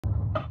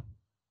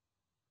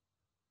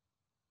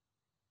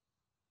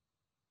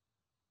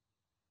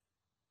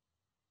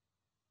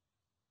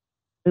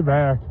Stay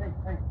back.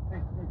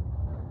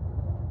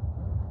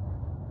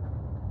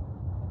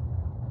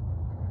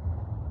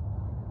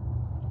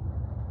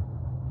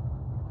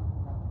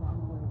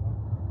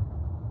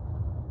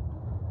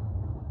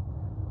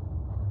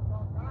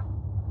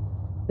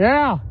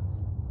 Yeah.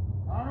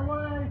 On our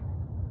way.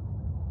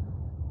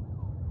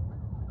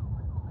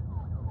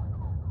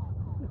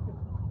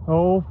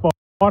 Oh, fuck.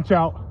 Watch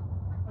out.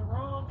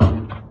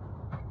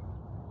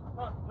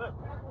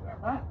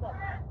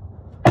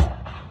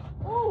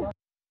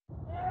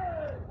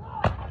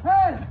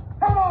 Hey,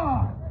 come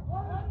on.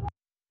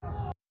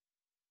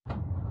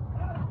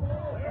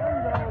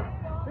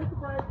 Hit the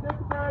brake, hit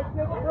the brake,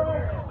 hit the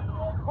brake.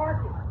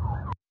 Park it.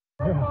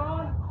 Come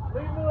on.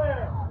 Leave them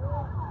there.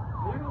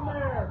 Leave them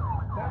there.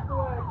 Back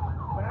away.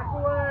 Back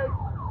away.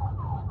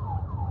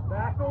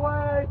 Back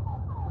away.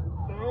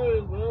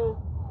 Sorry,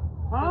 bro.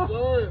 Huh?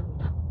 Sorry.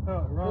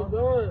 Wrong.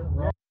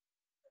 Sorry.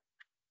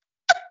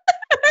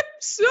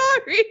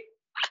 Sorry.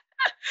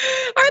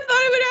 I thought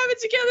I would have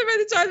it together by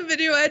the time the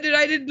video ended.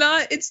 I did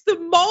not. It's the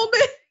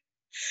moment.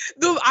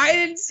 I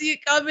didn't see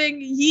it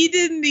coming. He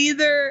didn't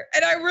either.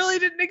 And I really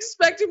didn't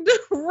expect him to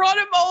run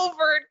him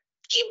over and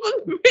keep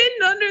him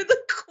pinned under the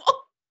car.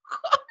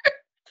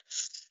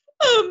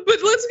 But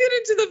let's get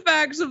into the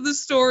facts of the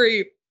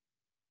story.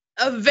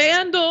 A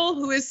vandal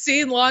who is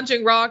seen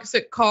launching rocks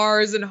at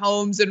cars and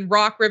homes in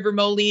Rock River,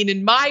 Moline,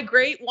 in my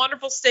great,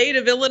 wonderful state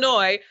of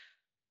Illinois,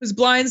 was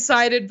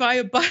blindsided by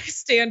a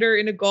bystander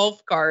in a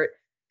golf cart.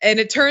 And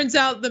it turns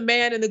out the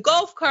man in the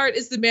golf cart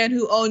is the man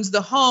who owns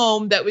the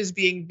home that was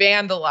being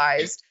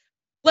vandalized.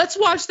 Let's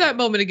watch that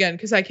moment again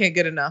because I can't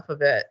get enough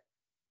of it.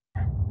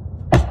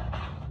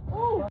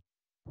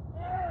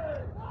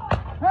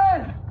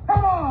 Hey,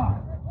 come on.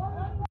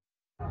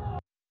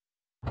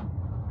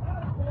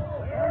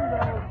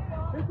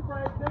 Hit the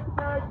brake, hit the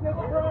brake, hit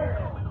the brake.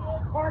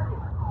 Park it.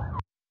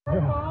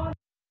 Come on.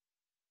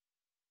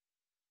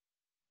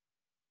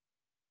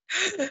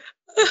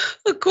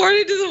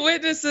 According to the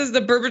witnesses,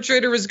 the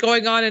perpetrator was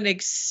going on an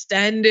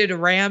extended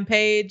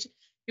rampage.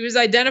 He was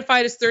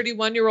identified as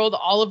 31-year-old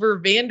Oliver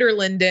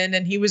Vanderlinden,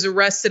 and he was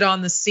arrested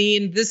on the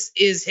scene. This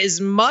is his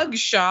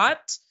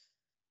mugshot.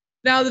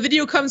 Now, the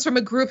video comes from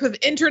a group of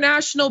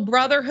International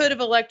Brotherhood of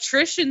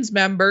Electricians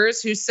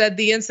members who said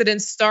the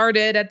incident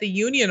started at the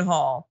Union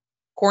Hall.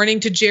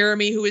 According to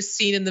Jeremy, who is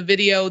seen in the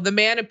video, the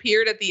man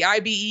appeared at the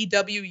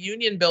IBEW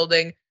Union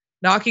building,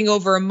 knocking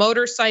over a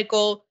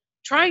motorcycle,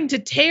 trying to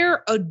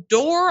tear a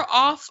door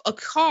off a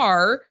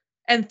car,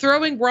 and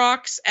throwing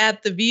rocks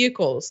at the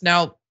vehicles.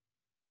 Now,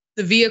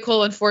 the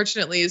vehicle,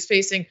 unfortunately, is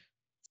facing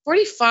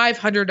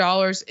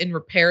 $4,500 in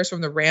repairs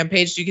from the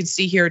rampage. You can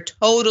see here,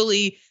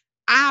 totally,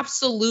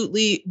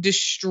 absolutely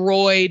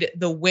destroyed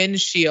the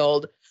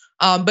windshield.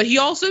 But he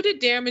also did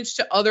damage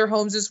to other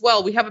homes as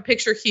well. We have a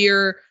picture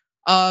here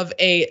of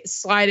a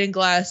sliding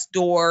glass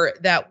door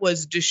that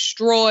was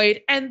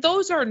destroyed, and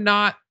those are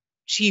not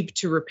cheap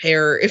to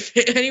repair. If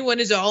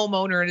anyone is a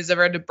homeowner and has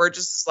ever had to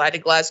purchase a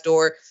sliding glass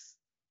door,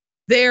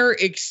 they're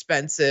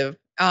expensive.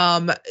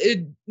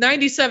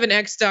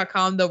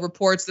 97x.com though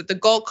reports that the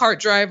golf cart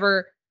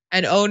driver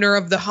and owner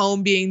of the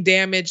home being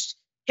damaged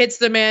hits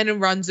the man and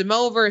runs him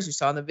over, as you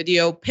saw in the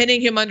video, pinning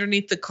him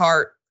underneath the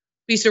cart.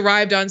 Police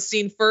arrived on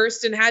scene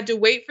first and had to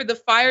wait for the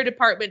fire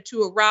department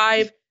to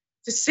arrive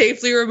to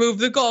safely remove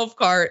the golf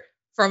cart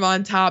from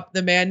on top of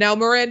the man. Now,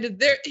 Miranda,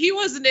 he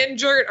wasn't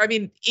injured. I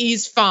mean,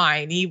 he's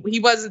fine. He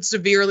wasn't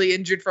severely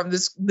injured from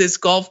this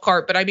golf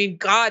cart. But I mean,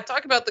 God,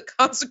 talk about the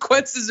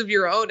consequences of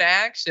your own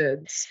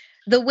actions.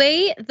 The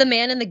way the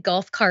man in the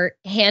golf cart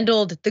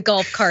handled the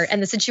golf cart and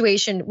the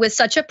situation with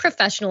such a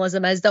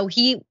professionalism, as though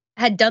he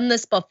had done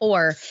this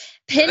before,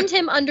 pinned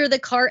him under the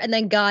cart and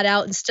then got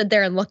out and stood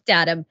there and looked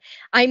at him.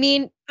 I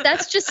mean,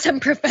 that's just some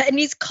and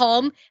he's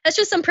calm. That's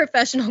just some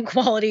professional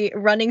quality,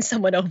 running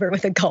someone over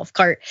with a golf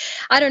cart.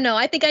 I don't know.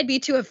 I think I'd be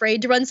too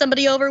afraid to run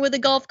somebody over with a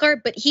golf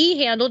cart, but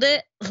he handled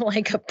it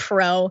like a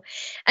pro.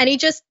 And he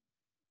just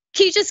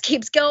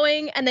keeps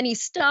going, and then he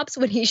stops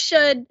when he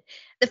should.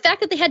 The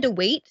fact that they had to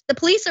wait, the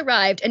police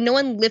arrived and no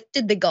one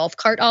lifted the golf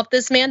cart off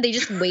this man. They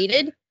just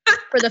waited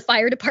for the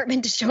fire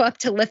department to show up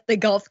to lift the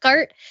golf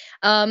cart.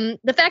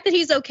 The fact that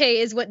he's okay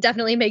is what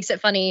definitely makes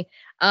it funny.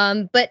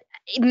 But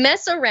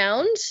mess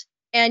around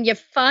and you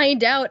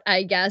find out,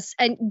 I guess.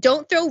 And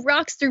don't throw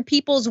rocks through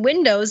people's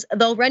windows.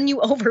 They'll run you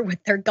over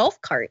with their golf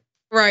cart.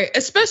 Right,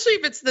 especially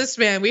if it's this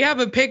man. We have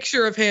a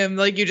picture of him,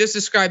 like you just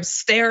described,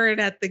 staring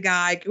at the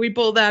guy. Can we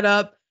pull that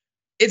up?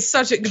 It's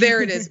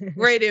there it is,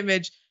 great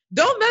image.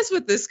 Don't mess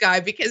with this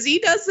guy because he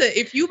does it.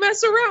 If you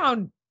mess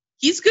around,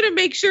 he's gonna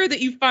make sure that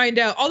you find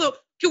out. Although,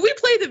 can we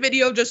play the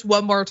video just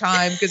one more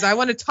time? Because I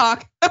want to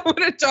talk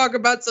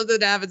about something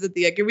that happens at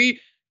the end. Can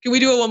we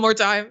do it one more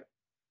time?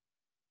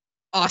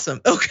 Awesome.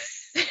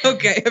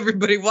 Okay,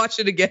 everybody, watch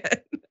it again.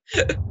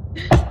 Hey,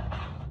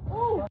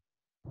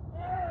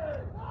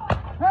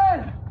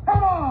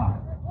 come on.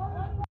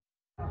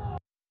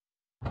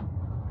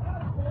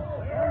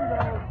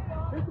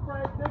 Hit the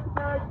brake, hit the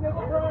brake, hit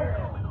the brake.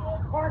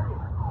 Park it.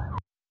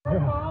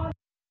 Come on.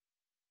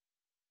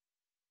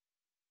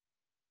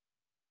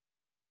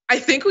 I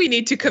think we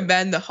need to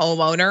commend the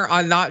homeowner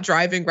on not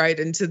driving right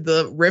into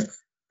the river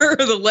or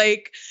the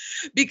lake,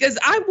 because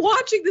I'm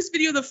watching this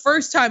video the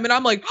first time and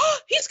I'm like, oh,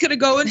 he's gonna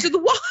go into the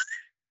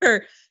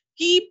water.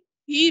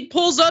 He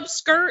pulls up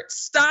skirt,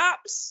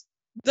 stops,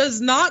 does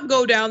not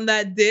go down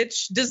that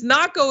ditch, does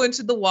not go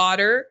into the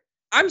water.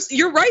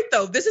 You're right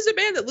though. This is a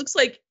man that looks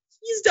like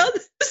he's done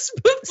this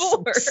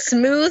before.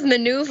 Smooth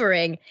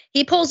maneuvering.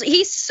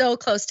 He's so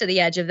close to the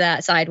edge of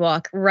that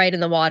sidewalk, right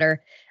in the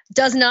water.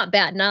 Does not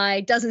bat an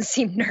eye, doesn't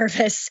seem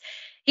nervous.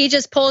 He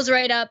just pulls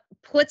right up,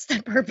 puts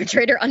the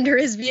perpetrator under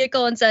his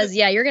vehicle and says,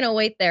 yeah, you're gonna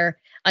wait there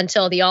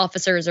until the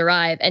officers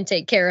arrive and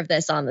take care of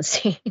this on the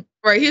scene.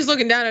 Right, he's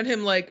looking down at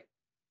him like,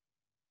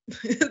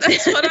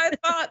 that's what I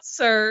thought,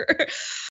 sir.